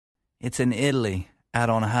It's in Italy, out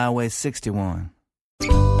on Highway 61.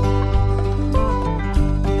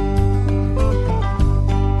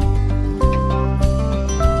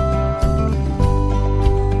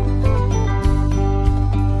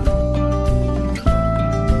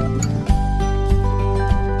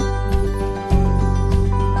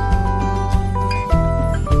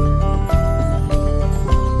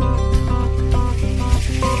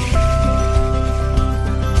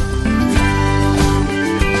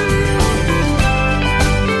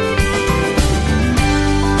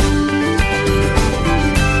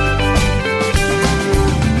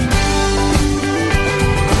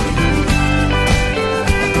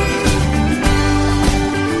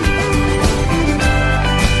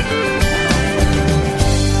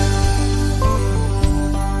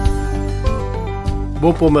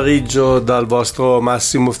 Buon pomeriggio dal vostro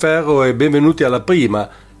Massimo Ferro e benvenuti alla prima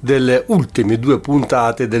delle ultime 2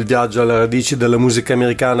 puntate del viaggio alle radici della musica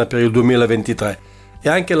americana per il 2023 e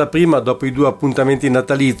anche la prima dopo i 2 appuntamenti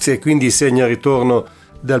natalizi e quindi segna il ritorno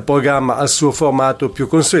del programma al suo formato più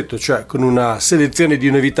consueto, cioè con una selezione di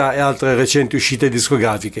novità e altre recenti uscite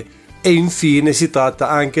discografiche. E infine si tratta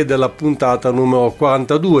anche della puntata numero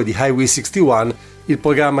 42 di Highway 61, il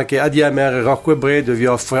programma che ADMR Rock Web Radio vi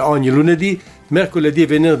offre ogni lunedì, mercoledì e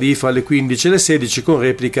venerdì fra le 15 e le 16 con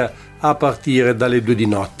replica a partire dalle 2 di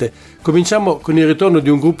notte. Cominciamo con il ritorno di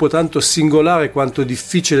un gruppo tanto singolare quanto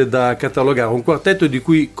difficile da catalogare, un quartetto di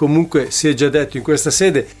cui comunque si è già detto in questa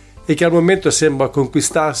sede e che al momento sembra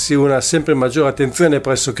conquistarsi una sempre maggiore attenzione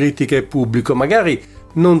presso critica e pubblico, magari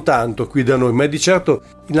non tanto qui da noi, ma di certo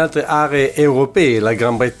in altre aree europee, la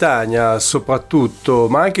Gran Bretagna soprattutto,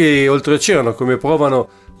 ma anche oltreoceano, come provano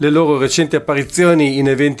le loro recenti apparizioni in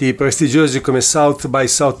eventi prestigiosi come South by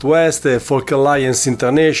Southwest, Folk Alliance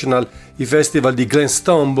International, i festival di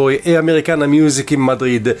Glastonbury e Americana Music in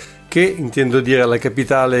Madrid, che, intendo dire la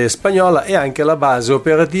capitale spagnola, è anche la base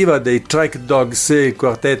operativa dei Track Dogs, il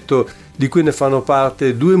quartetto di cui ne fanno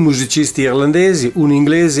parte 2 musicisti irlandesi, uno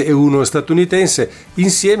inglese e uno statunitense,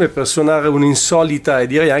 insieme per suonare un'insolita e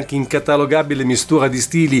direi anche incatalogabile mistura di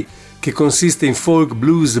stili che consiste in folk,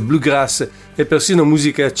 blues, bluegrass e persino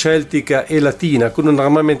musica celtica e latina, con un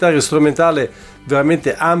armamentario strumentale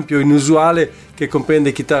veramente ampio e inusuale che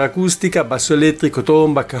comprende chitarra acustica, basso elettrico,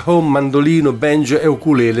 tromba, cajon, mandolino, banjo e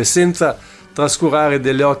ukulele, senza trascurare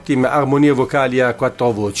delle ottime armonie vocali a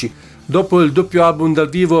 4 voci. Dopo il doppio album dal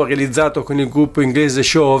vivo realizzato con il gruppo inglese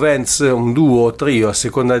Show of Hands, un duo o trio a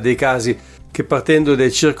seconda dei casi, che partendo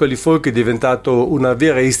dai circoli folk è diventato una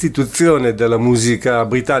vera istituzione della musica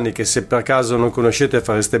britannica e se per caso non conoscete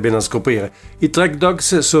fareste bene a scoprire. I Track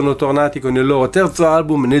Dogs sono tornati con il loro terzo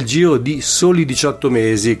album nel giro di soli 18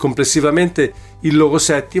 mesi, complessivamente il loro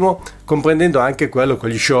 7º, comprendendo anche quello con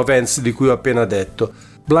gli Show of Hands di cui ho appena detto.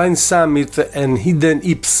 Blind Summit and Hidden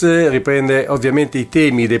Hips riprende ovviamente i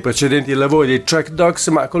temi dei precedenti lavori dei Track Dogs,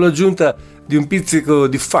 ma con l'aggiunta di un pizzico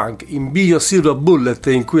di funk in Be Your Silver Bullet,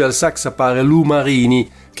 in cui al sax appare Lou Marini,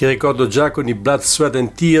 che ricordo già con i Blood, Sweat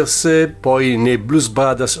and Tears, poi nei Blues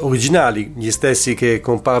Brothers originali, gli stessi che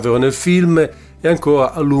comparvero nel film, e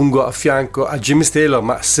ancora a lungo a fianco a James Taylor,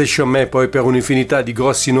 ma session man poi per un'infinità di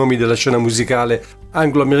grossi nomi della scena musicale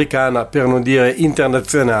anglo-americana, per non dire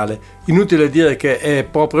internazionale. Inutile dire che è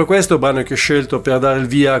proprio questo brano che ho scelto per dare il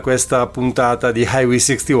via a questa puntata di Highway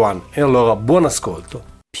 61, e allora buon ascolto.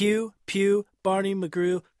 Pew, Pew, Barney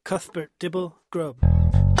McGrew, Cuthbert Dibble, Grubb.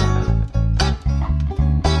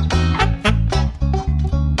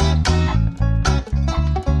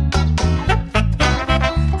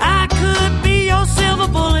 I could be your silver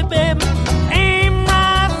bullet, baby, aim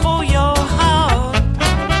right for your heart.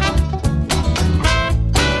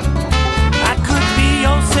 I could be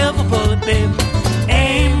your silver bullet, baby,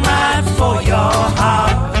 aim right for your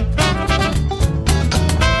heart.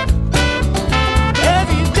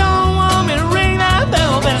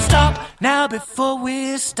 Now before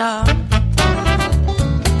we start,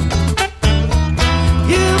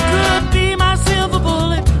 you could be my silver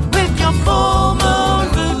bullet with your full moon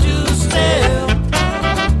voodoo stare.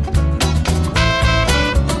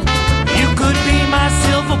 You could be my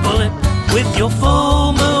silver bullet with your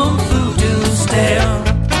full moon voodoo stare.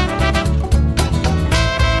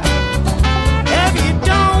 If you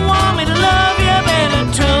don't want me to love you,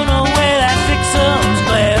 better turn away that vixen's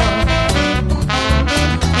glare.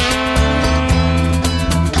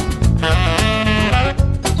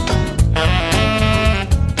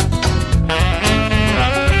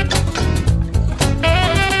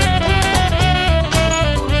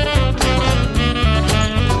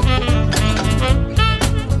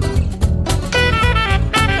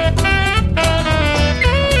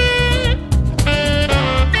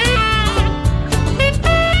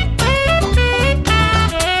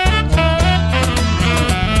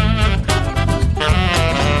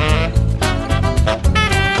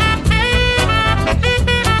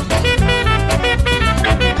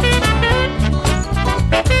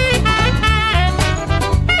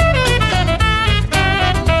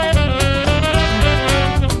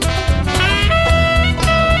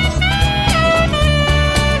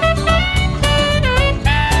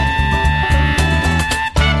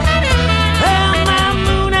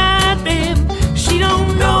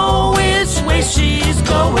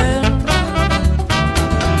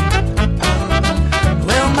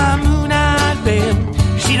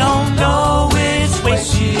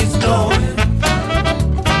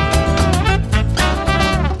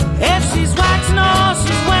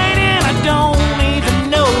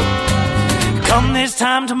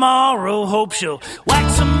 time tomorrow, hope she'll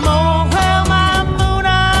wax some more. Well, my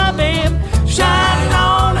moon-eye babe, shine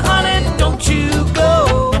on, honey, don't you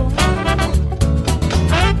go.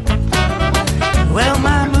 Well,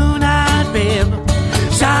 my moon-eyed babe,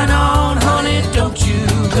 shine on, honey, don't you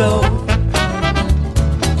go.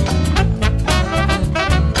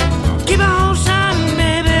 Keep on shining,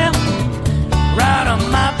 baby, right on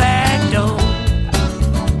my back door.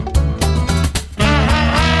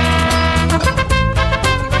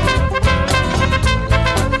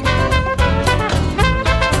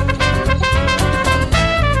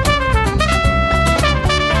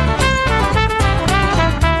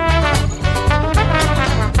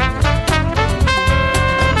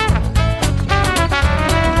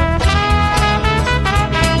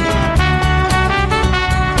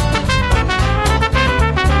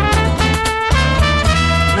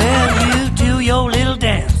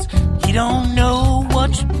 You don't know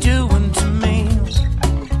what you're doing to me.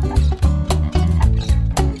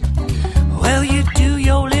 Well, you do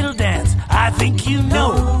your little dance. I think you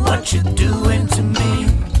know what you're doing to me.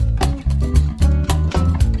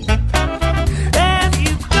 If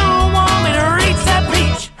you don't want me to reach that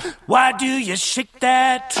peach, why do you shake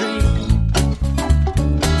that tree?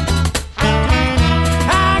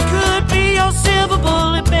 I could be your silver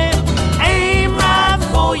bullet, babe. Aim right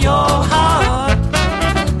for your heart.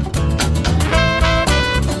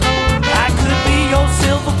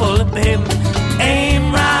 Silver bullet, babe,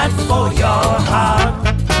 aim right for your heart.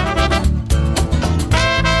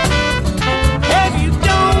 If you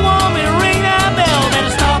don't want me to ring that bell,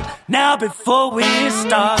 better stop now before we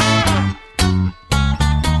start.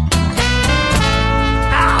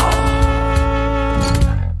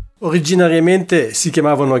 Originariamente si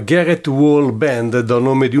chiamavano Garrett Wall Band dal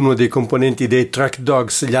nome di uno dei componenti dei Track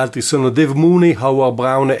Dogs, gli altri sono Dave Mooney, Howard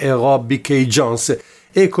Brown e Robbie K. Jones,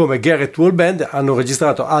 e come Garrett Wall Band hanno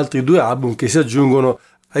registrato altri 2 album che si aggiungono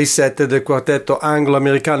ai 7 del quartetto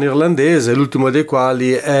anglo-americano-irlandese, l'ultimo dei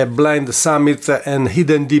quali è Blind Summit and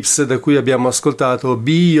Hidden Deeps, da cui abbiamo ascoltato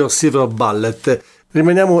Be Your Silver Bullet.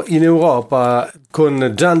 Rimaniamo in Europa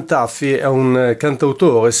con Jan Taffy, è un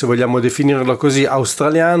cantautore, se vogliamo definirlo così,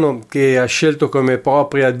 australiano, che ha scelto come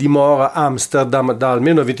propria dimora Amsterdam da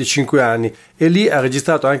almeno 25 anni e lì ha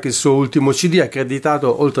registrato anche il suo ultimo CD,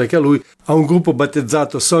 accreditato oltre che a lui a un gruppo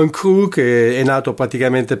battezzato Song Crew, che è nato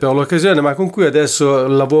praticamente per l'occasione ma con cui adesso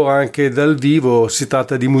lavora anche dal vivo. Si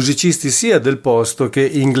tratta di musicisti sia del posto che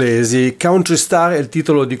inglesi. Country Star è il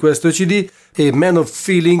titolo di questo CD e Man of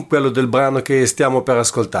Feeling quello del brano che stiamo per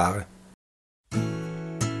ascoltare.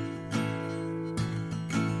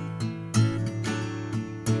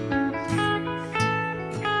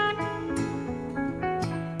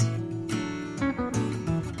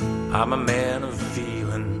 I'm a man of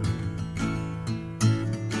feeling,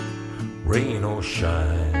 rain or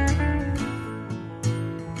shine.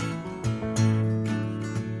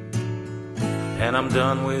 And I'm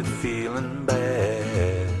done with feeling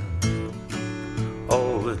bad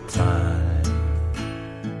all the time.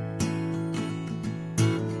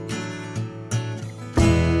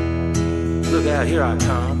 Look out, here I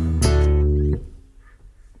come,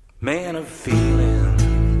 man of feeling.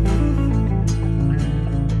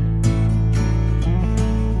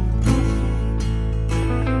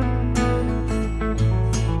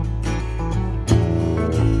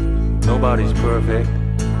 Nobody's perfect,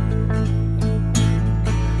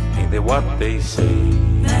 ain't they what they say?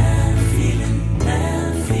 Man feeling,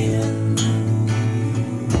 man feeling.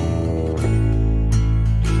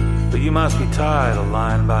 But you must be tired of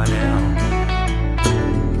lying by now,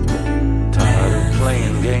 tired of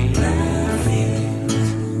playing games.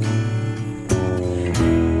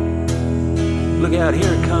 Look out,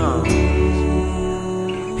 here it comes,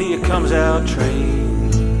 here comes our train.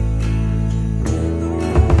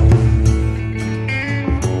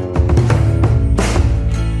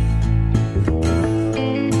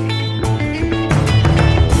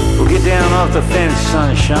 Down off the fence,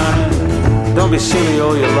 sunshine. Don't be silly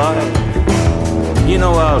all your life. You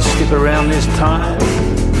know I'll stick around this time.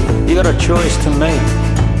 You got a choice to make,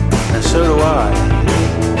 and so do I.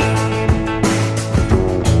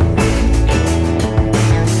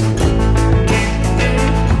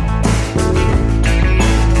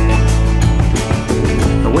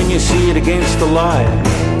 And when you see it against the light,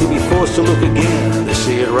 you'll be forced to look again to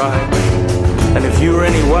see it right. And if you're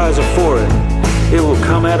any wiser for it, it will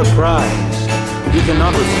come at a price you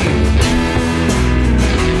cannot refuse.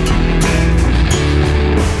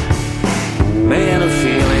 Man of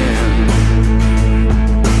feeling.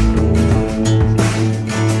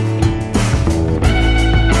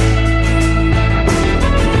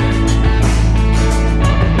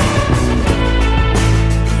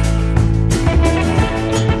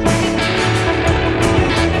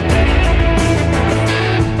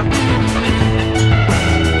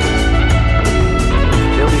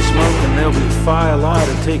 firelight,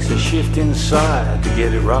 it takes a shift inside to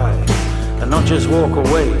get it right. And not just walk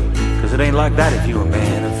away, cause it ain't like that if you're a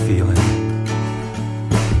man of feeling.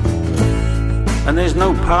 And there's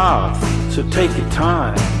no path, so take your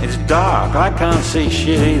time. It's dark, I can't see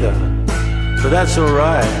shit either. But that's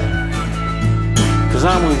alright, cause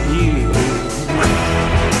I'm with you.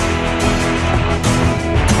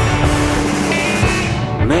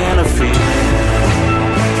 Man of feeling.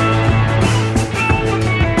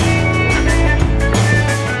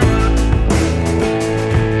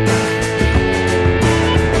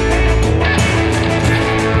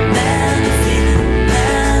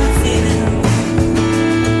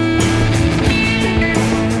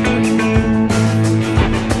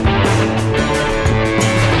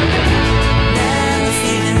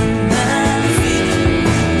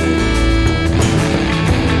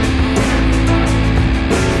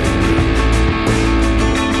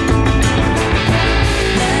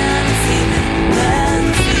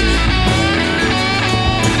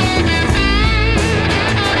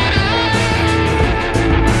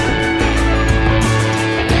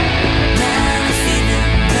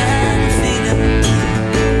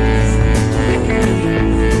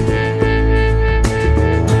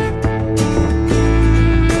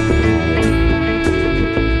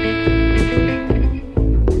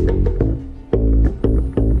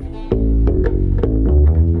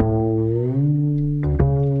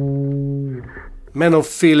 Man of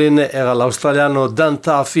Feeling era l'australiano Dan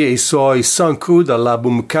Tuffy e i suoi S04E42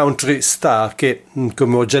 dall'album Country Star, che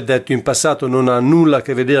come ho già detto in passato non ha nulla a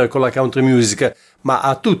che vedere con la country music, ma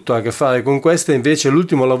ha tutto a che fare con questa. Invece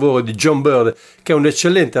l'ultimo lavoro di John Bird, che è un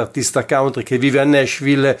eccellente artista country che vive a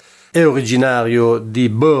Nashville, è originario di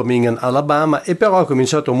Birmingham, Alabama, e però ha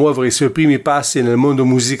cominciato a muovere i suoi primi passi nel mondo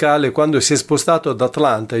musicale quando si è spostato ad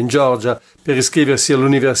Atlanta, in Georgia, per iscriversi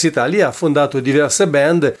all'università. Lì ha fondato diverse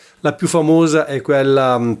band, la più famosa è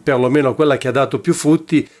quella, perlomeno quella che ha dato più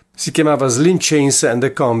frutti, si chiamava Slim Chains and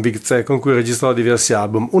the Convicts, con cui registrò diversi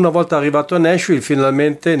album. Una volta arrivato a Nashville,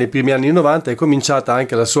 finalmente nei primi anni 90 è cominciata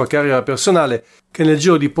anche la sua carriera personale, che nel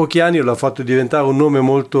giro di pochi anni lo ha fatto diventare un nome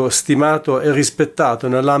molto stimato e rispettato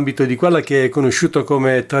nell'ambito di quella che è conosciuta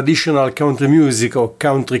come traditional country music o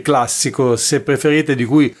country classico, se preferite, di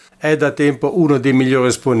cui è da tempo uno dei migliori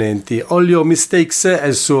esponenti. All Your Mistakes è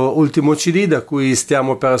il suo ultimo CD, da cui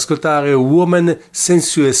stiamo per ascoltare Woman,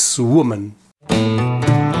 Sensuous Woman.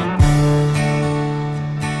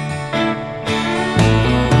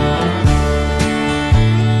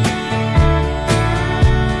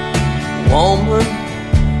 Woman,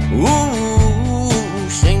 ooh,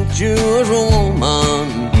 sensuous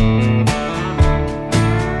woman,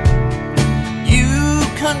 you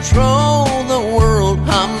control the world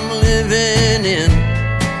I'm living in.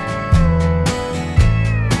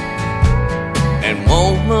 And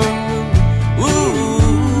woman,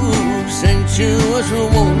 ooh, sensuous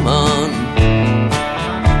woman,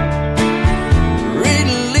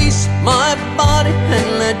 release my body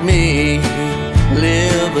and let me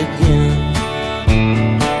live again.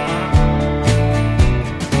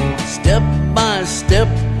 Step by step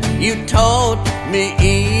you taught me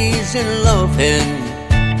ease and loving,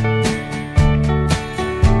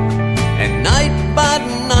 and night by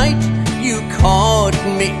night you caught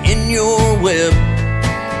me in your web.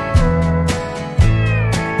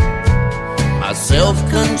 My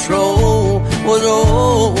self-control was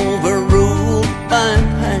overruled by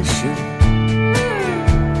passion.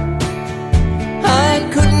 I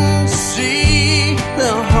couldn't see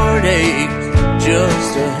the heartache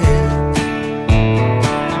just ahead.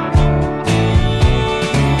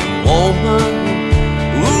 Woman,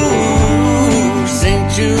 ooh,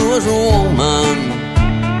 sensuous woman,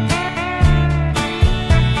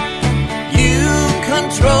 you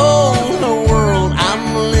control the world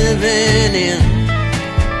I'm living in.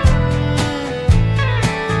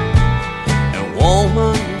 And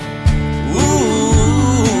woman,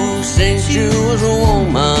 ooh, sensuous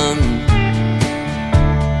woman,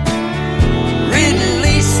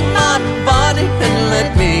 release my body and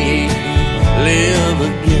let me live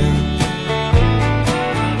again.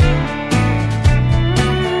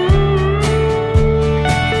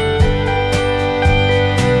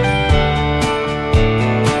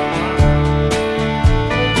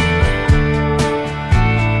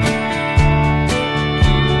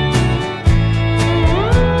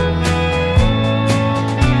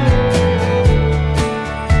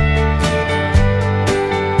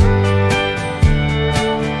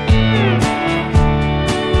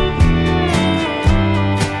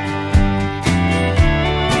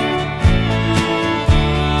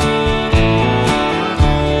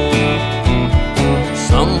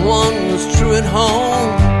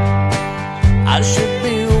 I should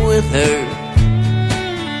be with her.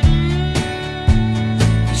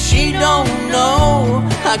 She don't know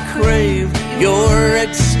I crave your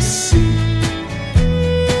ecstasy,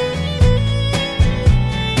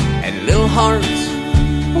 and little hearts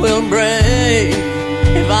will break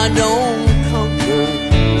if I don't conquer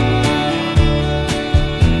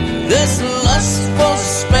this lustful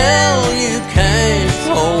spell you cast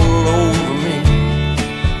all over me.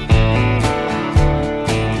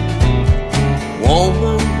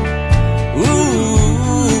 Woman,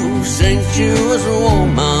 ooh, sensuous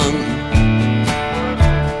woman,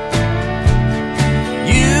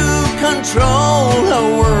 you control the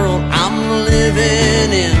world I'm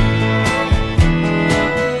living in.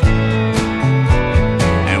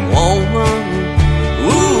 And woman,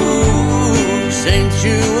 ooh,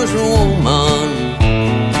 sensuous woman,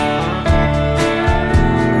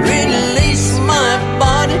 release my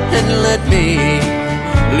body and let me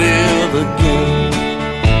live again.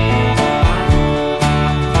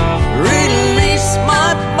 Release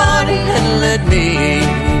my body and let me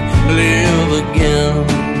live again.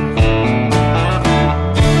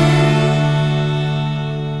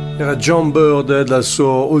 Era John Bird dal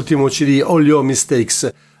suo ultimo CD All Your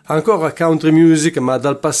Mistakes, ancora country music ma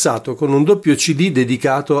dal passato, con un doppio CD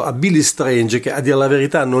dedicato a Billy Strange, che a dire la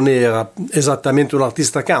verità non era esattamente un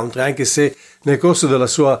artista country, anche se nel corso della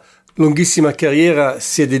sua lunghissima carriera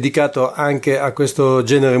si è dedicato anche a questo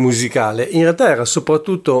genere musicale. In realtà era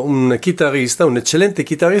soprattutto un chitarrista, un eccellente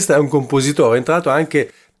chitarrista e un compositore, è entrato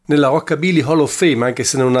anche nella Rockabilly Hall of Fame, anche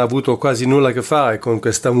se non ha avuto quasi nulla a che fare con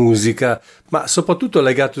questa musica, ma soprattutto ha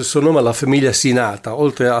legato il suo nome alla famiglia Sinatra.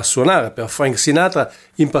 Oltre a suonare per Frank Sinatra,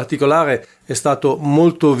 in particolare è stato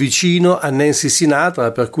molto vicino a Nancy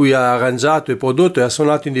Sinatra, per cui ha arrangiato e prodotto e ha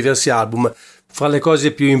suonato in diversi album. Fra le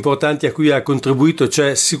cose più importanti a cui ha contribuito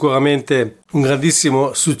c'è sicuramente un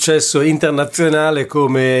grandissimo successo internazionale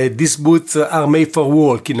come These Boots Are Made for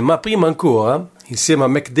Walking, ma prima ancora, insieme a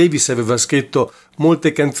Mac Davis, aveva scritto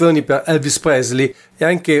molte canzoni per Elvis Presley e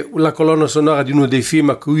anche la colonna sonora di uno dei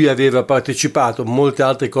film a cui aveva partecipato. Molte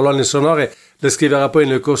altre colonne sonore le scriverà poi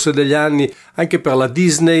nel corso degli anni anche per la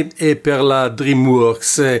Disney e per la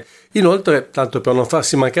DreamWorks. Inoltre, tanto per non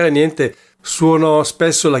farsi mancare niente, suonò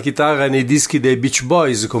spesso la chitarra nei dischi dei Beach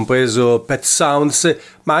Boys, compreso Pet Sounds,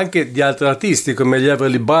 ma anche di altri artisti come gli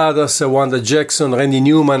Everly Brothers, Wanda Jackson, Randy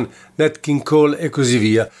Newman, Nat King Cole e così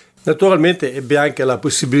via. Naturalmente ebbe anche la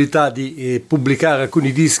possibilità di pubblicare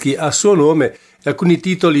alcuni dischi a suo nome e alcuni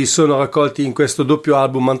titoli sono raccolti in questo doppio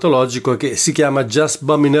album antologico che si chiama Just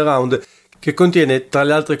Bumming Around, che contiene tra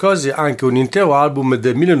le altre cose anche un intero album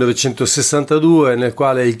del 1962 nel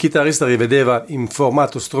quale il chitarrista rivedeva in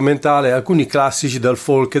formato strumentale alcuni classici del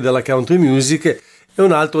folk e della country music, e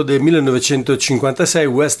un altro del 1956,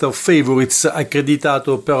 Western Favorites,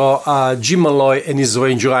 accreditato però a Jim Malloy and his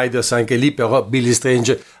Range Riders. Anche lì però Billy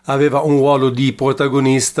Strange aveva un ruolo di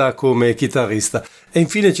protagonista come chitarrista. E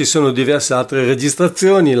infine ci sono diverse altre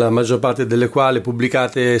registrazioni, la maggior parte delle quali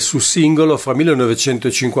pubblicate su singolo fra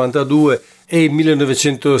 1952 e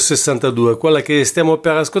 1962. Quella che stiamo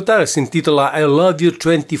per ascoltare si intitola I Love You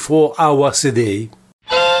 24 Hours a Day.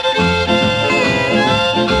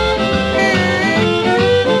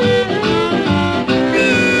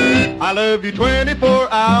 I love you 24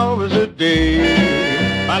 hours a day.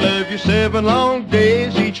 I love you 7 long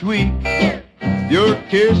days each week. Your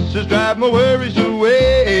kisses drive my worries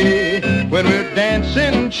away when we're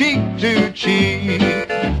dancing cheek to cheek.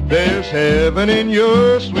 There's heaven in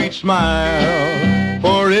your sweet smile.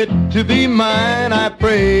 For it to be mine, I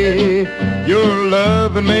pray. Your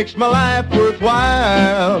loving makes my life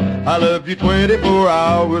worthwhile. I love you 24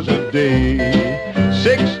 hours a day.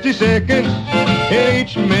 60 seconds in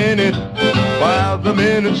each minute, while the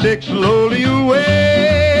minutes tick slowly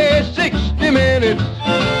away. 60 minutes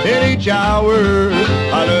in each hour,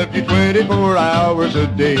 I love you 24 hours a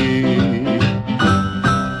day.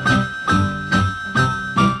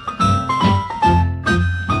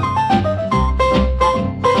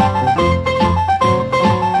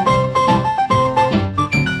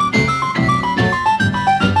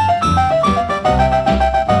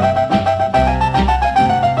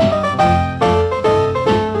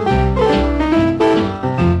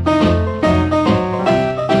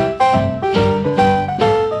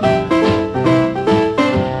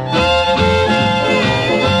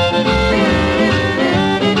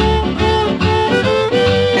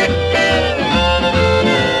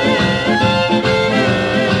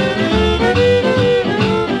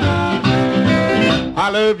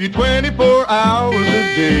 You 24 hours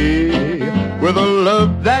a day with a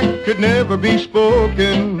love that could never be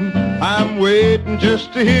spoken. I'm waiting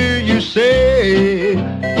just to hear you say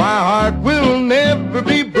my heart will never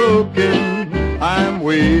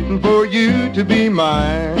for you to be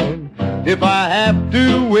mine. If I have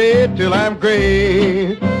to wait till I'm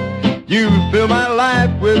gray, you fill my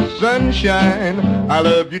life with sunshine. I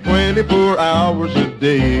love you 24 hours a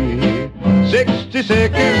day. 60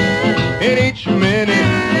 seconds in each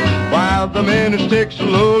minute, while the minutes tick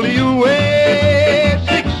slowly away.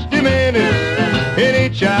 60 minutes in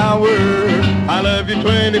each hour, I love you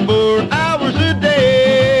 24 hours a day.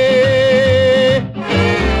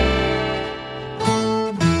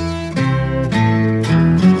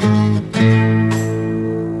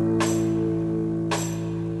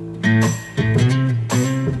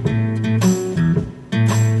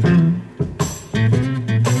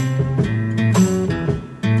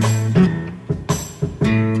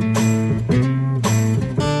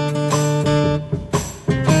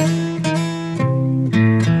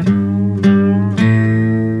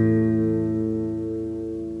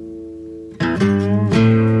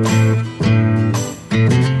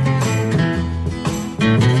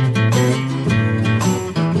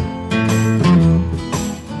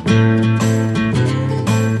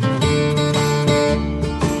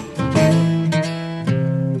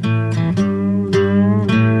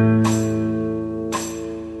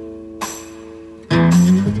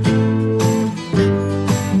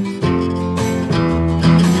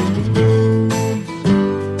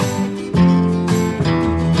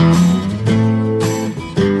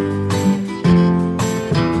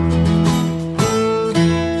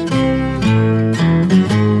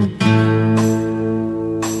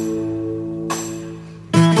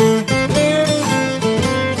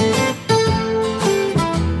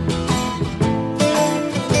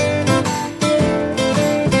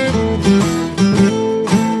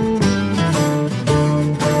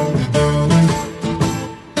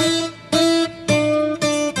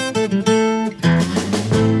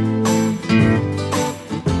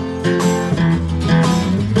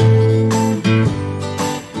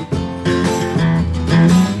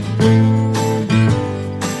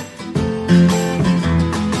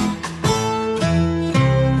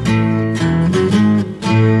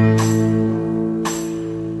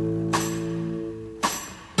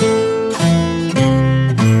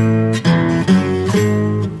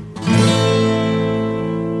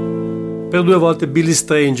 Per due volte Billy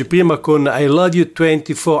Strange, prima con I Love You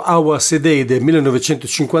 24 Hours a Day del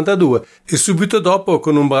 1952 e subito dopo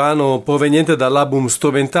con un brano proveniente dall'album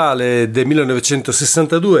strumentale del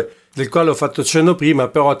 1962, del quale ho fatto cenno prima,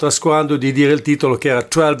 però trascurando di dire il titolo, che era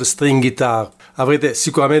 12 String Guitar. Avrete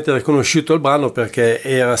sicuramente riconosciuto il brano perché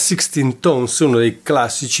era 16 Tones, uno dei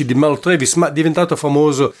classici di Mal Travis, ma diventato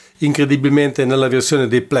famoso incredibilmente nella versione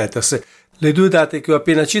dei Platters. Le due date che ho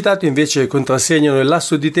appena citato invece contrassegnano il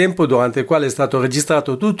lasso di tempo durante il quale è stato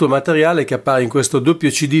registrato tutto il materiale che appare in questo doppio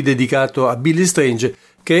CD dedicato a Billy Strange,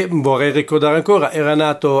 che, vorrei ricordare ancora, era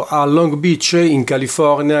nato a Long Beach in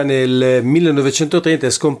California nel 1930 e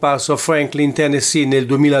scomparso a Franklin, Tennessee nel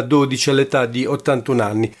 2012 all'età di 81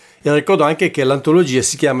 anni. E ricordo anche che l'antologia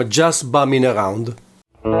si chiama Just Bumming Around.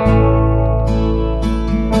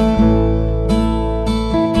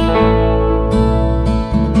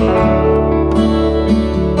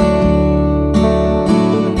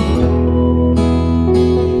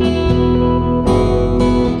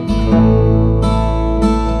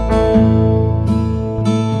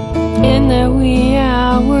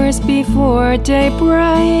 Before daybreak,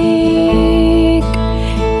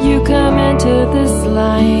 you come into this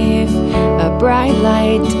life, a bright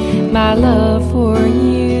light. My love for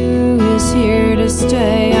you is here to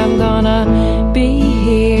stay. I'm gonna be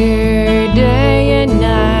here day and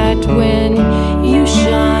night when you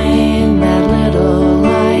shine that little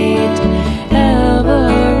light.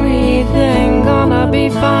 Everything gonna be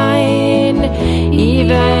fine,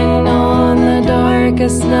 even on the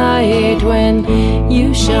darkest night when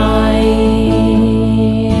you shine.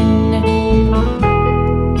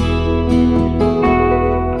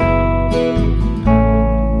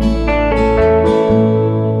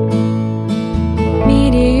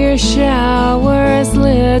 Meteor showers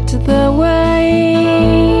lit the way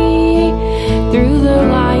through the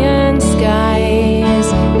lion skies.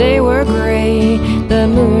 They were gray, the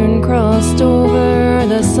moon crossed over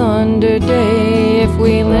the Sunday day. If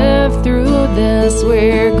we live through this,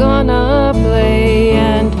 we're gonna play,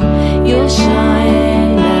 and you'll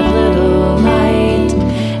shine that little light.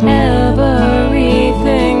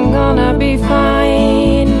 Everything gonna be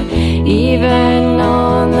fine, even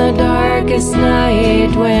on the darkest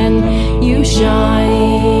night when you shine.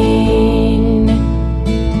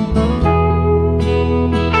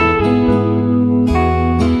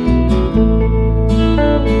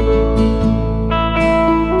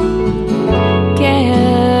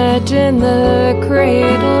 In the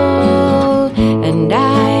cradle,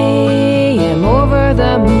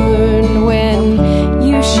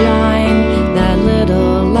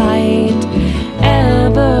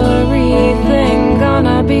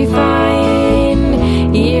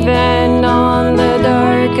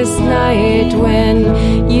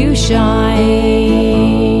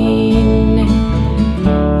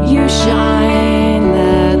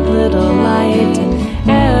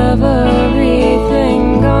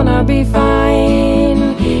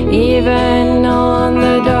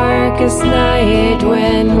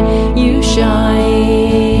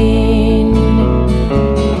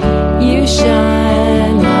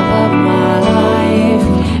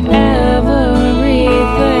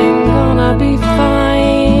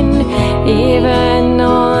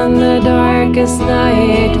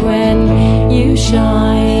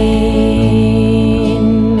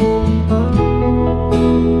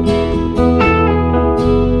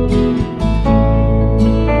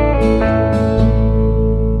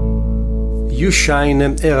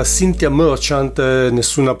 Shine era Cynthia Merchant,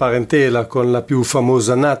 nessuna parentela con la più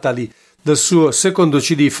famosa Natalie, del suo secondo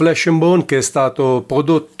CD Flesh and Bone, che è stato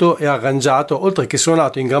prodotto e arrangiato, oltre che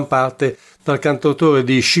suonato in gran parte, dal cantautore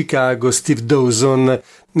di Chicago Steve Dawson.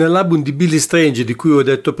 Nell'album di Billy Strange, di cui ho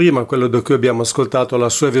detto prima, quello da cui abbiamo ascoltato la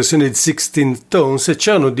sua versione di 16 Tones,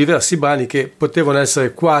 c'erano diversi brani che potevano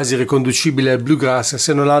essere quasi riconducibili al bluegrass,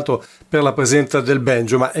 se non altro per la presenza del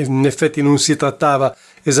banjo, ma in effetti non si trattava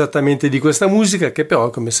esattamente di questa musica, che però,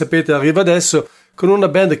 come sapete, arriva adesso con una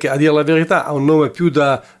band che, a dire la verità, ha un nome più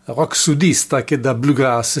da rock sudista che da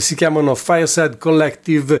bluegrass. Si chiamano Fireside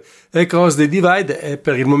Collective e Cross the Divide, è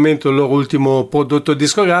per il momento il loro ultimo prodotto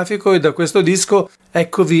discografico, e da questo disco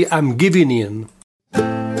eccovi I'm Giving In.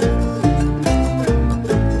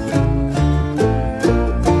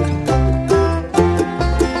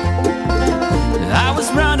 I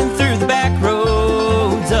was running through the back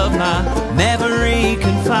roads of my memory,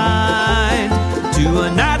 confined to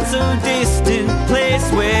a not so distant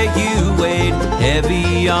place where you weighed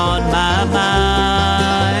heavy on my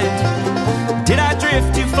mind. Did I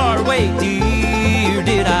drift too far away, dear?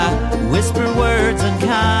 Did I whisper words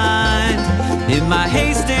unkind? In my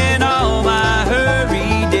haste and all my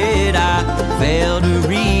hurry, did I fail to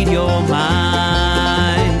read your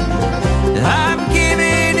mind? I'm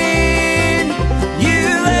giving in,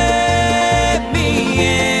 you let me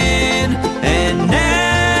in, and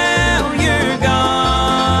now you're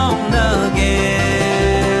gone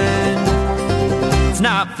again. It's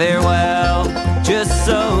not farewell, just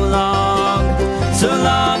so long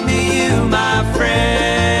to you, my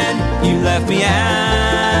friend. You left me out.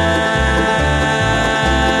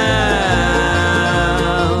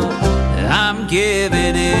 I'm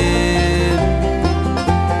giving in.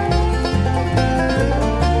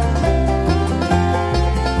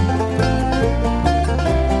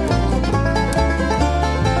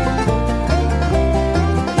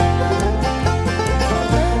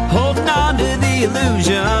 Holding on to the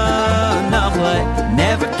illusion of what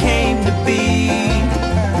never came to be.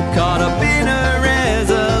 Caught up in a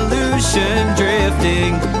resolution,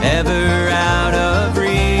 drifting ever out of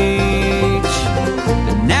reach.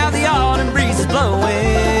 And now the autumn breeze is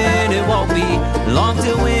blowing. It won't be long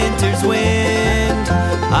till winter's wind.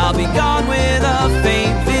 I'll be gone with a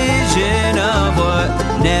faint vision of what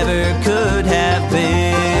never could have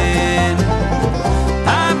been.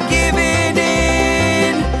 I'm giving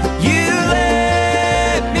in, you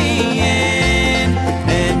let me in,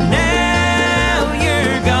 and now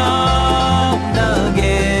you're gone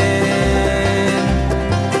again.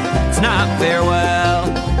 It's not farewell,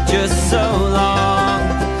 just so long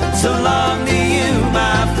to you,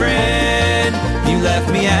 my friend. You left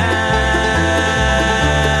me out.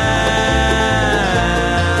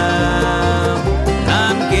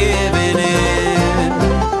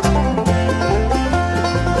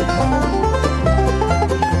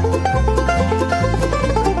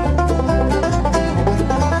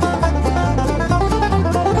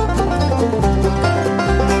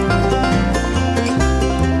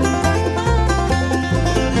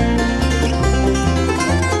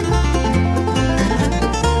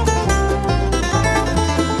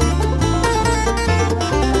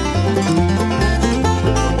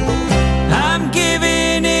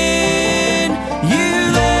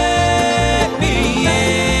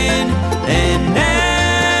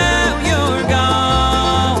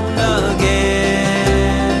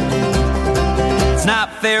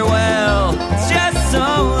 Farewell, it's just so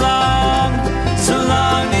long to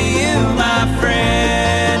you, my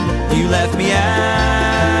friend. You left me out.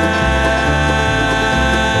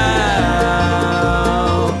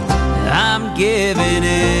 I'm giving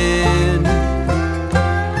in.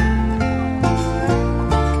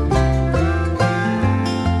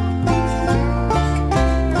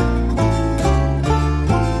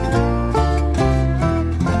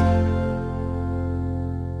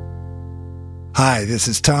 Hi, this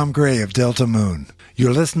is Tom Gray of Delta Moon.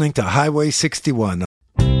 You're listening to Highway 61.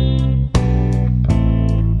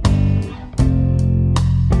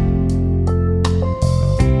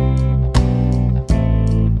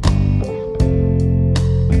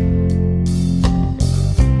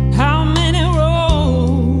 How many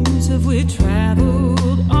roads have we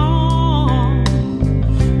traveled on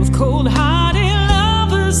with cold-hearted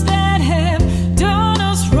lovers that have done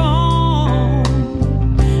us wrong?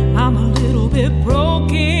 I'm a little bit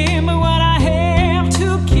broken, but what I have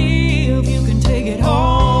to give, you can take it home.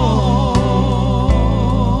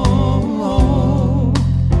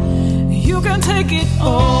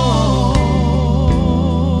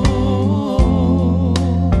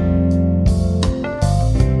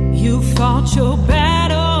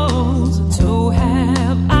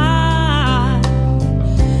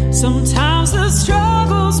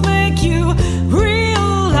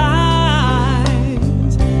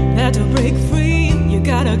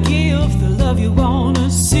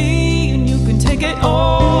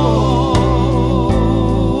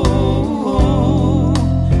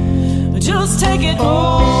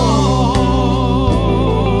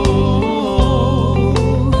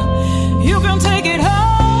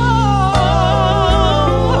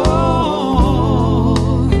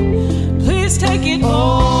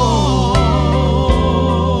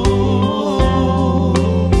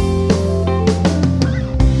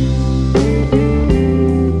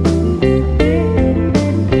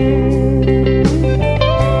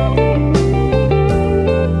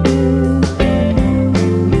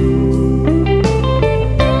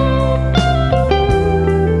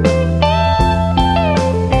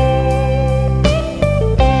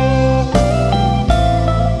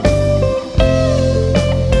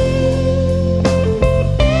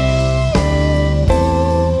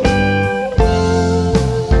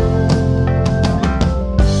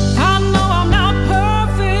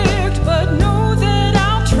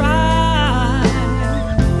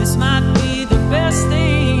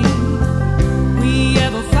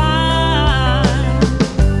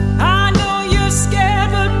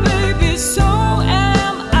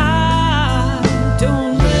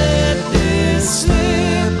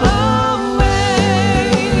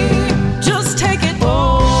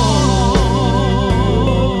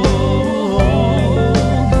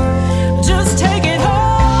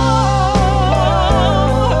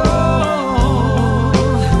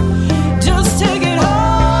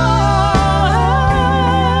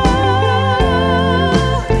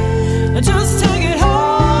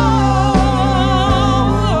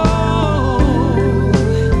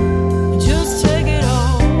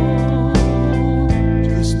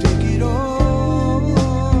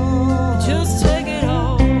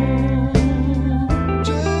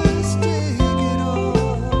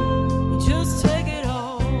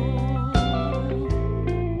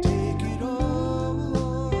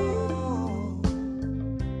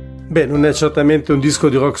 Beh, non è certamente un disco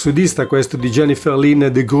di rock sudista questo di Jennifer Lynn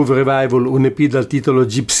e The Groove Revival, un EP dal titolo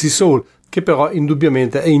Gypsy Soul, che però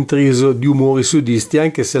indubbiamente è intriso di umori sudisti,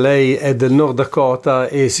 anche se lei è del Nord Dakota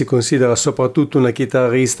e si considera soprattutto una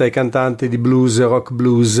chitarrista e cantante di blues e rock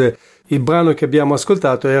blues. Il brano che abbiamo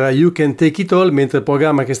ascoltato era You Can Take It All, mentre il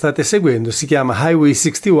programma che state seguendo si chiama Highway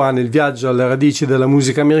 61, il viaggio alle radici della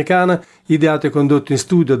musica americana, ideato e condotto in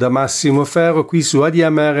studio da Massimo Ferro qui su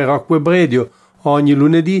ADMR Rock Web Radio, ogni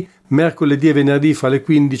lunedì, mercoledì e venerdì fra le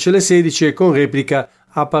 15 e le 16 e con replica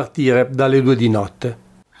a partire dalle 2 di notte.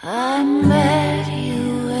 I met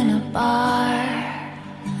you in a bar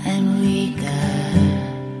and we got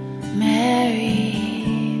married.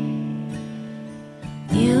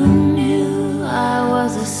 You knew I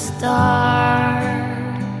was a star.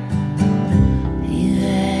 You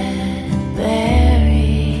had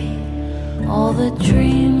buried all the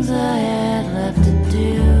dreams I had left to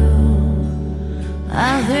do.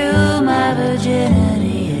 I threw my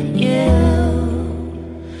virginity at you.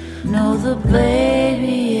 No, the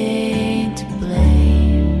baby ain't to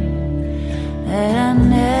blame, and I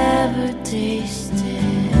never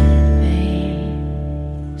tasted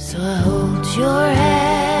pain. So I hold your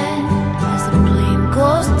hand as the plane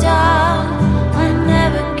goes down. I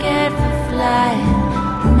never cared for flying,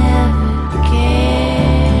 never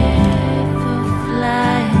cared for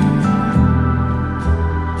flying.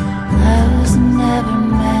 I was never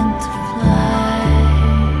meant to fly.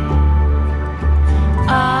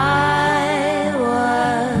 I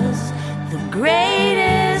was the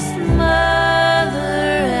greatest mother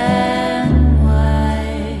and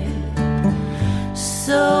wife,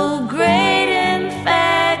 so great in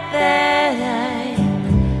fact that I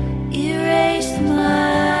erased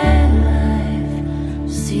my life.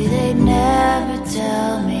 See, they never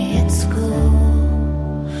tell me at school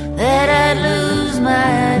that I'd lose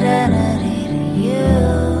my identity to you,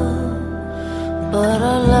 but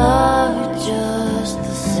I love you just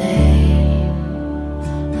the same.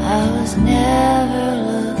 I was never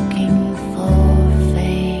looking for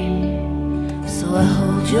fame, so I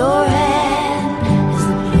hold your hand as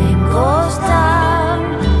the plane goes down.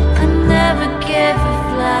 I never cared for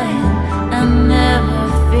flying, I never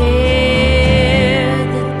feared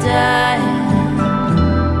the dying.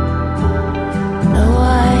 No, I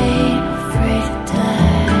ain't afraid to die.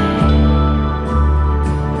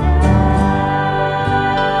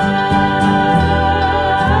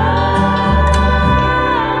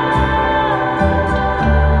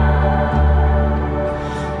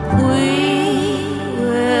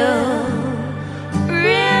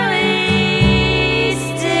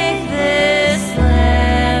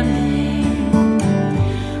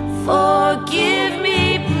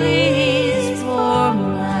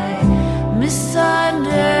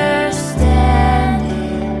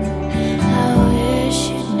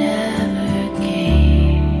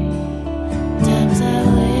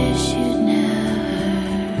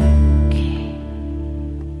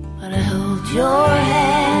 Your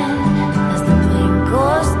hand as the plane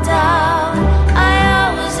goes down. I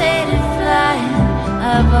always hated flying,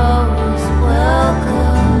 I've always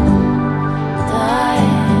welcomed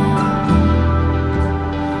dying.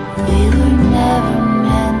 We were never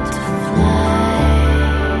meant to fly,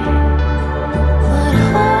 but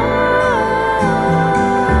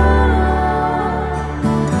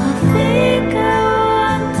I think I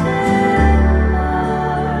wanted more.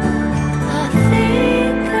 I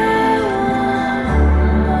think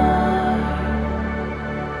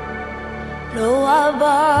though I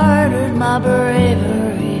bartered my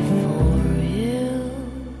bravery for you.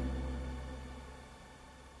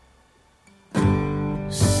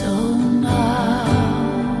 So now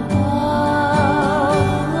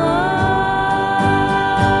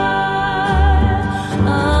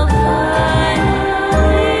I'll finally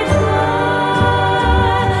fly.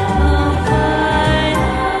 I'll finally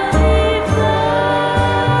fly.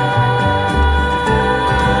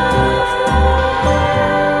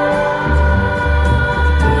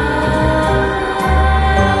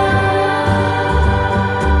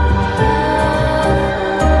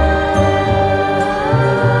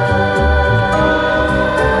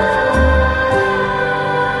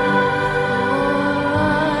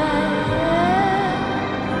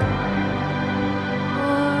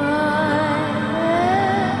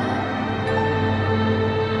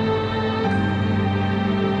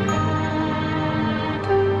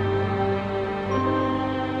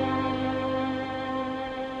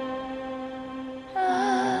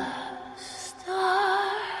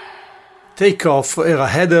 Take Off era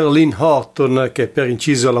Heather Lynn Horton, che per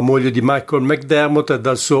inciso è la moglie di Michael McDermott,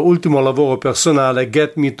 dal suo ultimo lavoro personale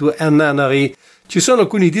Get Me to Ananary. Ci sono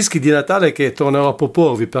alcuni dischi di Natale che tornerò a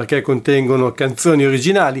proporvi perché contengono canzoni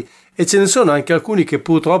originali e ce ne sono anche alcuni che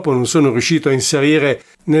purtroppo non sono riuscito a inserire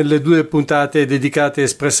nelle 2 puntate dedicate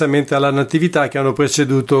espressamente alla natività che hanno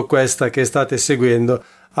preceduto questa che state seguendo.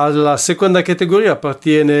 Alla seconda categoria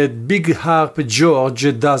appartiene Big Harp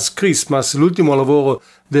George Does Christmas, l'ultimo lavoro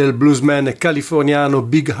del bluesman californiano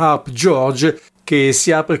Big Harp George, che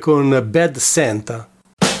si apre con Bad Santa.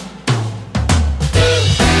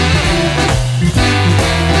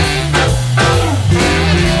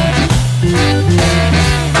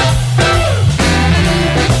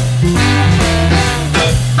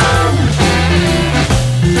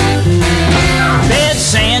 Bad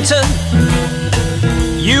Santa,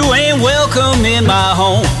 you ain't welcome in my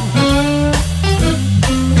home.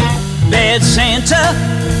 Bad Santa,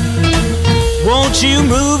 won't you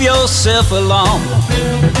move yourself along?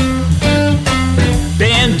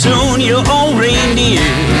 Been doing your own reindeer,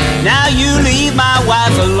 now you leave my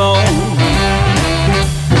wife alone.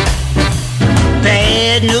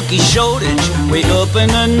 Bad nookie shortage way up in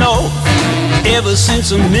the north. Ever since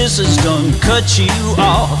the missus done cut you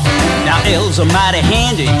off. Now elves are mighty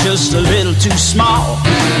handy, just a little too small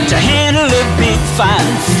to handle a big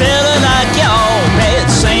fine fella like y'all. Bad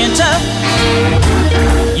Santa,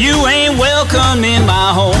 you ain't welcome in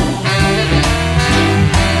my home.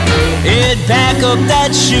 Head back up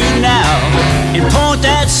that chute now and point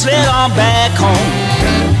that sled on back home.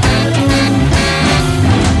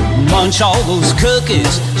 Munch all those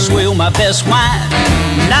cookies, swill my best wine,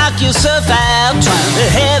 knock yourself out trying to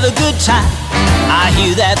have a good time. I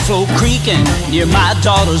hear that floor creaking near my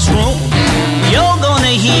daughter's room. You're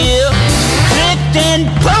gonna hear click and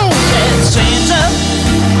boom. Bad Santa,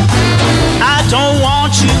 I don't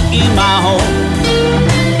want you in my home.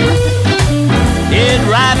 Head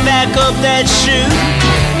right back up that chute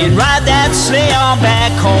and ride that sleigh on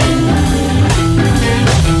back home.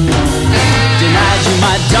 Denied you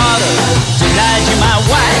my daughter, denied you my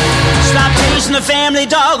wife. Stop chasing the family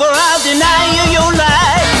dog or I'll deny you your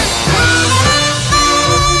life.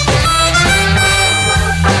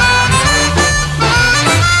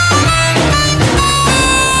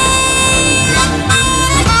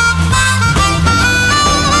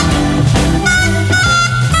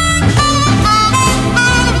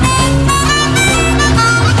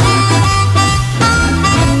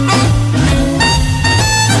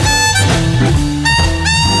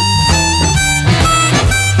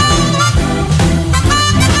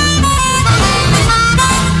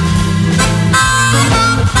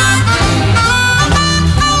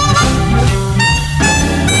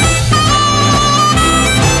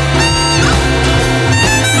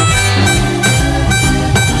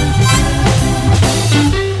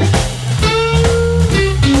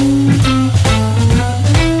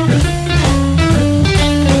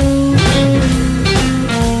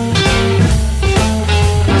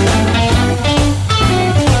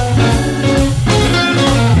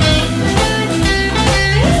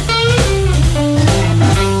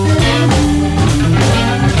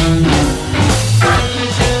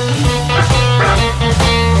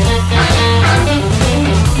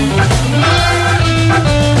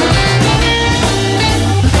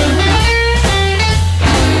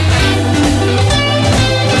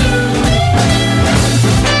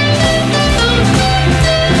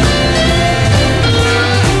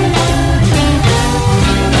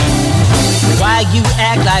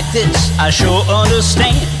 This I sure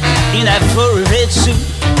understand. In that furry red suit,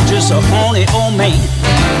 just a horny old man.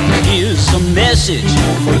 Here's a message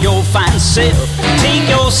for your fine self. Take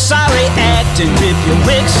your sorry act and dip your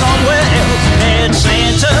wick somewhere else. Bad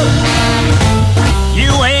Santa,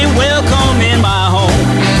 you ain't welcome in my home.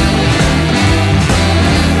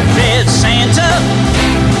 Bad Santa,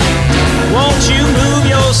 won't you move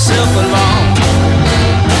yourself along?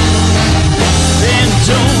 Been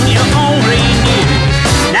doing your own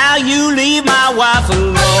reindeer, now you leave my wife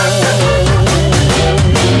alone.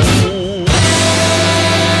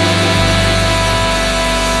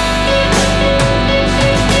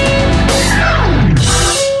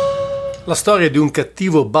 La storia di un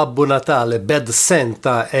cattivo Babbo Natale, Bad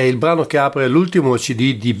Santa, è il brano che apre l'ultimo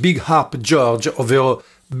CD di Big Harp George, ovvero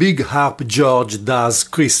Big Harp George Does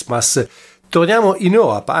Christmas. Torniamo in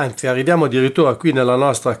Europa, anzi arriviamo addirittura qui nella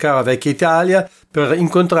nostra cara vecchia Italia per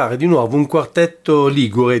incontrare di nuovo un quartetto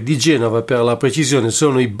ligure di Genova, per la precisione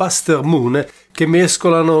sono i Buster Moon, che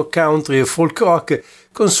mescolano country e folk rock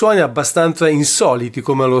con suoni abbastanza insoliti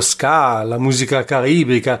come lo ska, la musica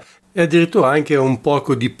caribica e addirittura anche un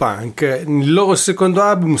poco di punk. Il loro secondo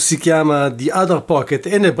album si chiama The Other Pocket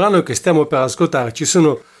e nel brano che stiamo per ascoltare ci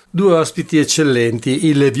sono Due ospiti eccellenti,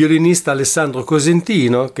 il violinista Alessandro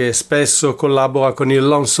Cosentino, che spesso collabora con il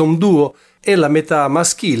Lonesome Duo, e la metà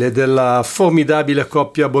maschile della formidabile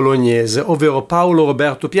coppia bolognese, ovvero Paolo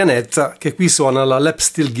Roberto Pianezza, che qui suona la lap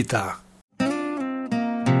steel guitar.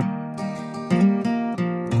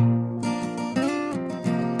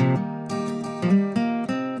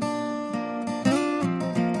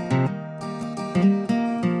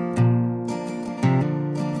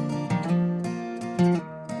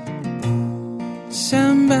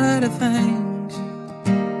 Somebody thinks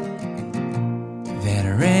that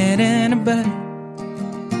I read in a book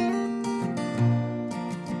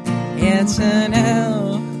it's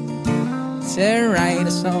enough to write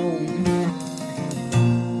a song.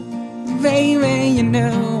 Baby, you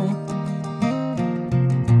know,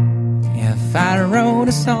 if I wrote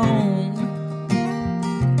a song,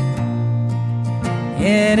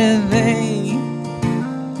 it'd be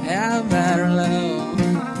about our love.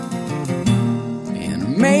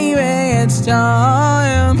 Maybe it's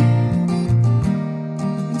time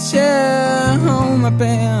to hold my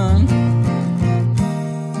pen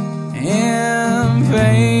and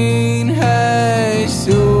paint her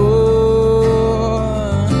soul.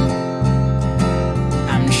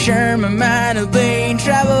 I'm sure my mind will be in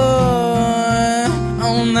trouble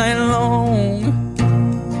all night long,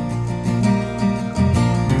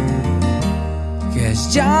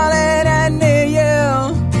 'cause darling, I knew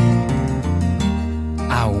you.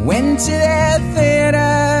 I went to that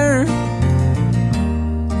theater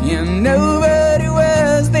and nobody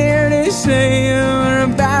was there to say we're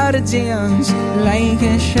about to dance like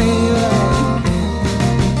a shaver.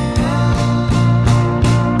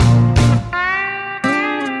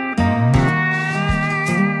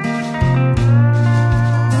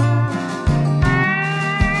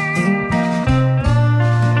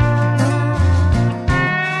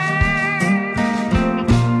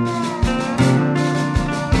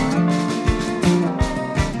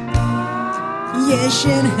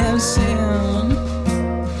 Should have seen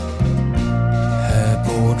her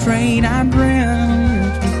portrait I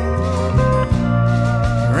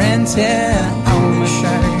rented on my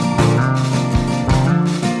shirt.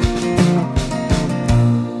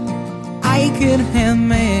 I could have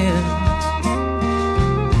met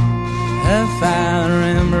if I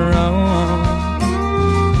remember wrong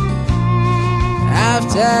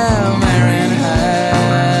after marrying her.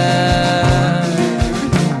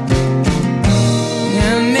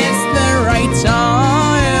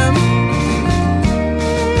 Time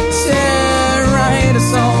to write a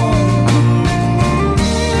song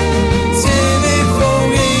to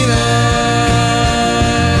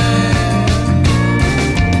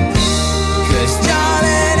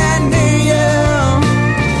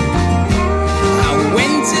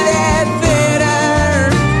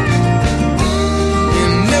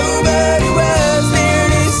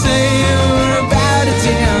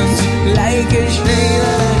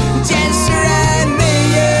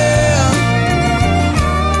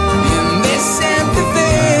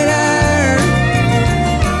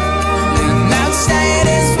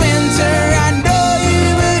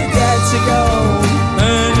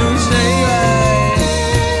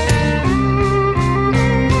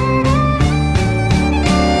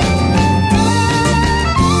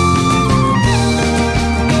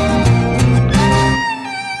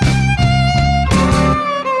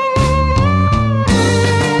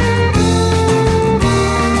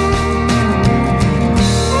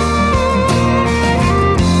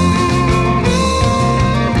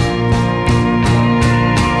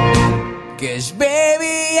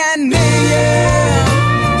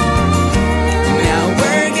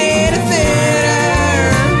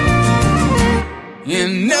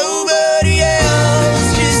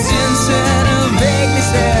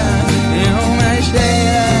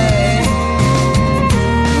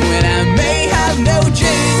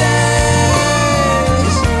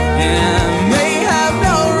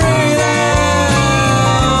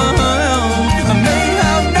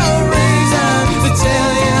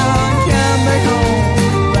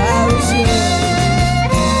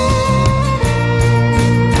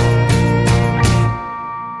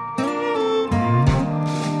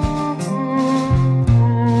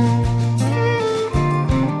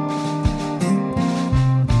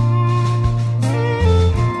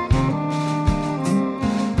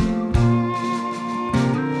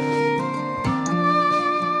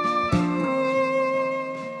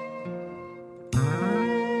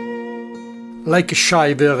Like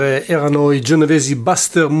Shiver erano i genovesi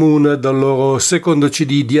Buster Moon dal loro secondo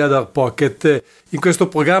CD The Other Pocket. In questo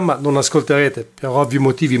programma non ascolterete per ovvi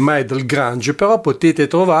motivi mai del grunge, però potete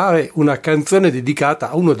trovare una canzone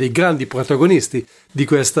dedicata a uno dei grandi protagonisti di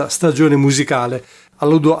questa stagione musicale.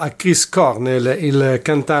 Alludo a Chris Cornell, il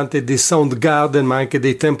cantante dei Soundgarden ma anche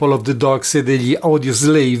dei Temple of the Dogs e degli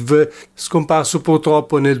Audioslave, scomparso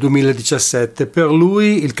purtroppo nel 2017. Per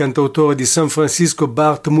lui il cantautore di San Francisco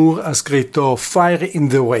Bart Moore ha scritto Fire in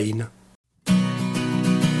the Rain.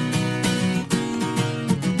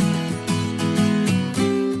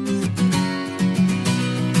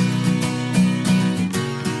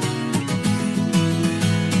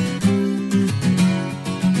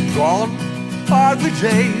 Gone are the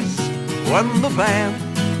days when the band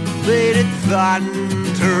played it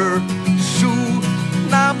thunder.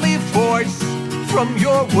 Tsunami force from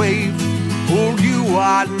your wave pulled you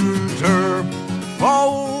under.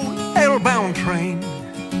 Oh, hellbound train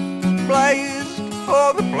blazed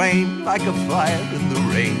o'er the plain like a fire in the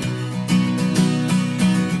rain.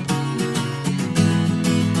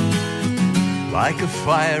 Like a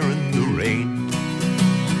fire in the rain.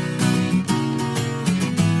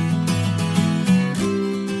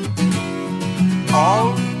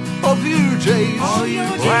 All of your days,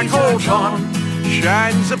 black hole sun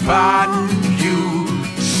shines upon you.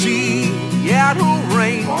 Seattle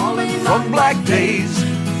rain from black days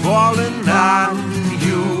falling on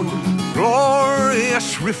you.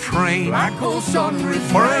 Glorious refrain, black hole sun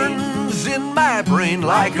burns in my brain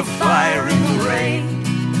like a fire in the rain.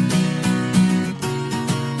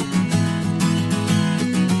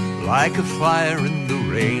 Like a fire in the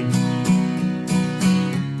rain.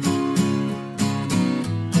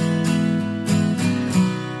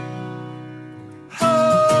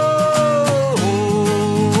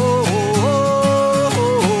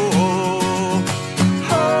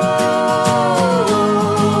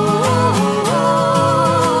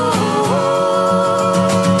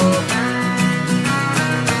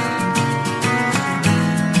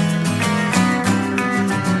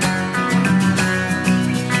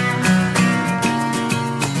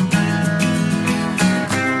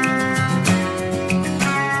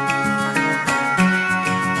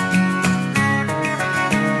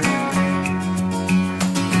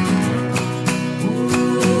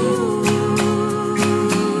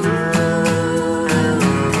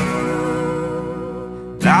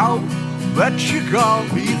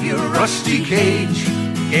 Leave your rusty cage,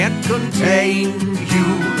 can't contain you.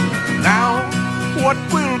 Now what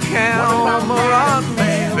will Cameron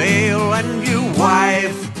fail and your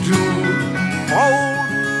wife do?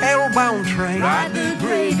 Old hellbound train, ride the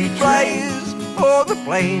gravy blaze o'er the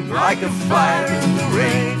plain like a fire in the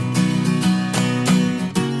rain.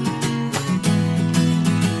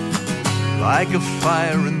 Like a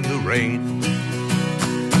fire in the rain.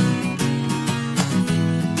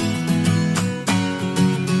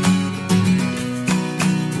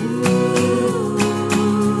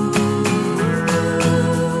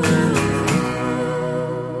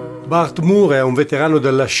 Bart Moore è un veterano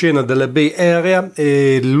della scena della Bay Area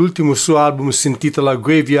e l'ultimo suo album si intitola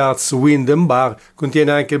Graveyards, Wind and Bar,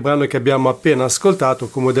 contiene anche il brano che abbiamo appena ascoltato,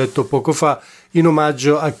 come ho detto poco fa, in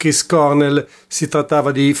omaggio a Chris Cornell. Si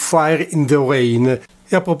trattava di Fire in the Rain.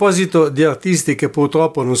 E a proposito di artisti che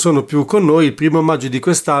purtroppo non sono più con noi, il 1 maggio di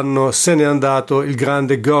quest'anno se n'è andato il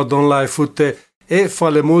grande Gordon Lightfoot e fra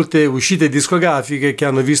le molte uscite discografiche che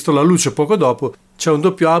hanno visto la luce poco dopo c'è un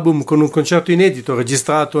doppio album con un concerto inedito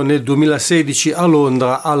registrato nel 2016 a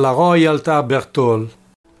Londra alla Royal Albert Hall.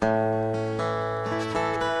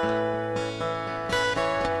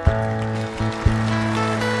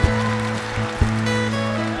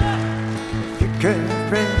 You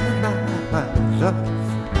can't read my love,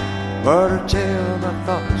 what a tale my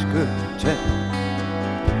thoughts could tell.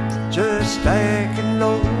 Just like an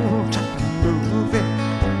old time movie,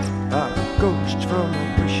 a ghost from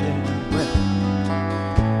a wishing well.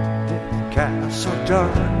 Castle dark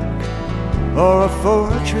or a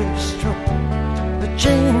fortress strong, the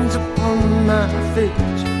chains upon my feet.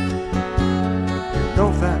 You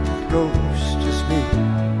know that ghost is me,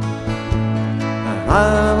 and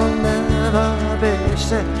I will never be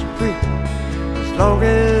set free as long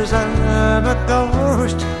as I'm a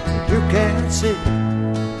ghost you can't see.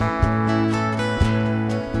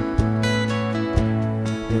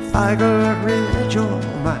 If I could read your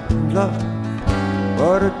mind, love,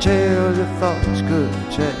 what a tale your thoughts could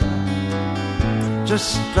tell.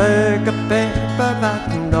 Just like a paperback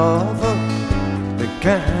novel, the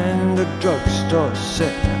kind the drugstore sell.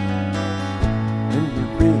 And you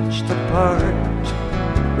reach the part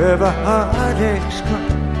where the heartaches cry,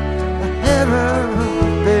 the hammer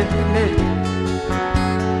of baby.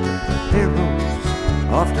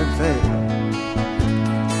 often fail,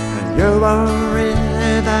 and you won't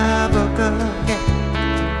read that book again,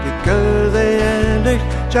 because the ending's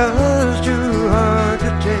just too hard to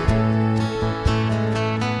take.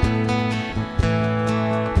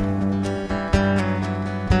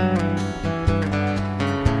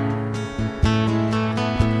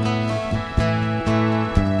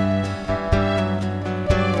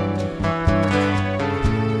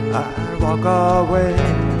 Walk away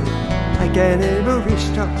like any movie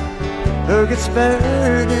star who gets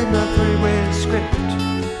buried in a three-way script.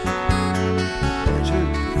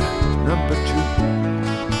 Number two,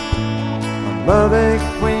 a loving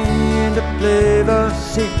queen to play the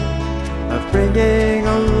scene of bringing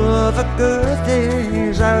all the good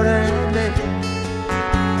things out and in.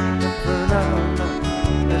 But for now,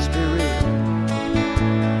 let's be real,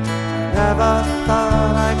 I never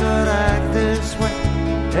thought I could act this way.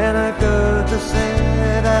 And I've got to say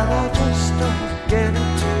that I just don't get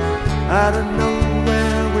it. I don't know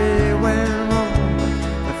where we went wrong, but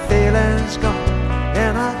the feeling's gone,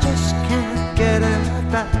 and I just can't get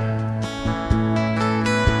it back.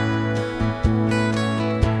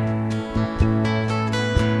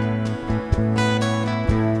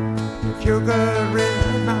 If you could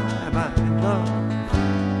read my mind,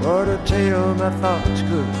 love, what a tale my thoughts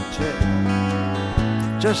could tell.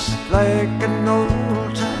 Just like an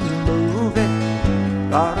old-time movie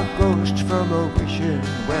about a ghost from a wishing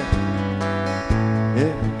well,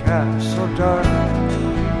 in a castle dark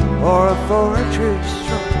or a fortress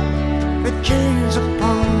strong, with chains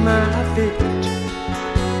upon my feet.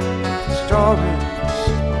 The story's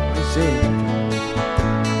always in.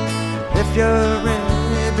 If you're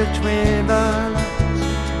in between the lines,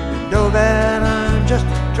 you know that I'm just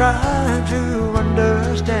trying to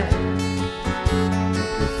understand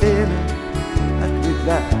feeling that we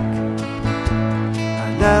lack. I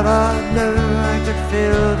never knew I could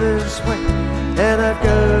feel this way, and I've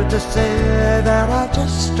got to say that I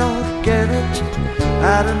just don't get it.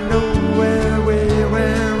 I don't know where we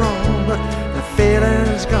went wrong, but the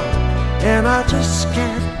feeling's gone, and I just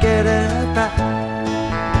can't get it back.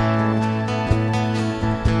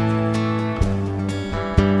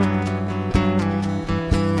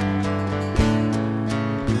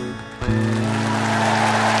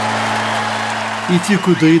 If You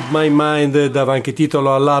Could Read My Mind dava anche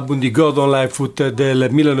titolo all'album di Gordon Lightfoot del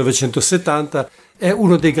 1970, è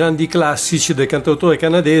uno dei grandi classici del cantautore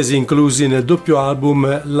canadese inclusi nel doppio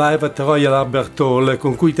album Live at Royal Albert Hall,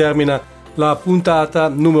 con cui termina la puntata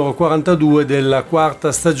numero 42 della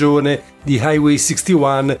quarta stagione di Highway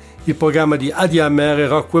 61, il programma di ADMR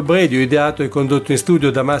Rock Web Radio, ideato e condotto in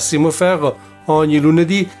studio da Massimo Ferro ogni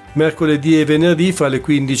lunedì, mercoledì e venerdì fra le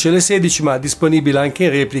 15 e le 16, ma disponibile anche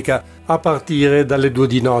in replica a partire dalle 2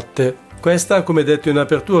 di notte. Questa, come detto in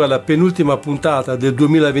apertura, è la penultima puntata del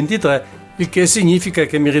 2023, il che significa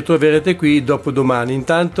che mi ritroverete qui dopodomani.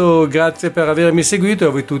 Intanto grazie per avermi seguito e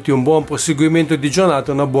a voi tutti un buon proseguimento di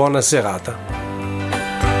giornata e una buona serata.